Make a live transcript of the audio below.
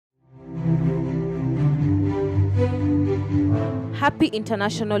Happy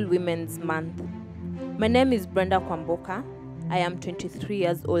International Women's Month. My name is Brenda Kwamboka. I am 23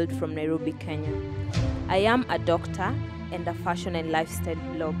 years old from Nairobi, Kenya. I am a doctor and a fashion and lifestyle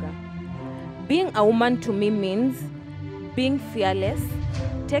blogger. Being a woman to me means being fearless,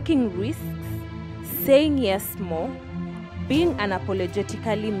 taking risks, saying yes more, being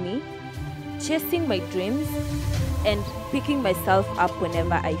unapologetically me, chasing my dreams, and picking myself up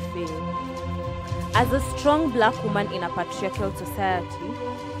whenever I fail. As a strong black woman in a patriarchal society,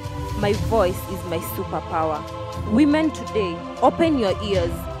 my voice is my superpower. Women today, open your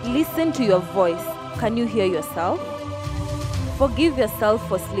ears, listen to your voice. Can you hear yourself? Forgive yourself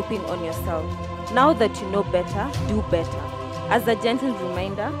for sleeping on yourself. Now that you know better, do better. As a gentle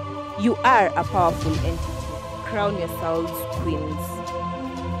reminder, you are a powerful entity. Crown yourselves queens.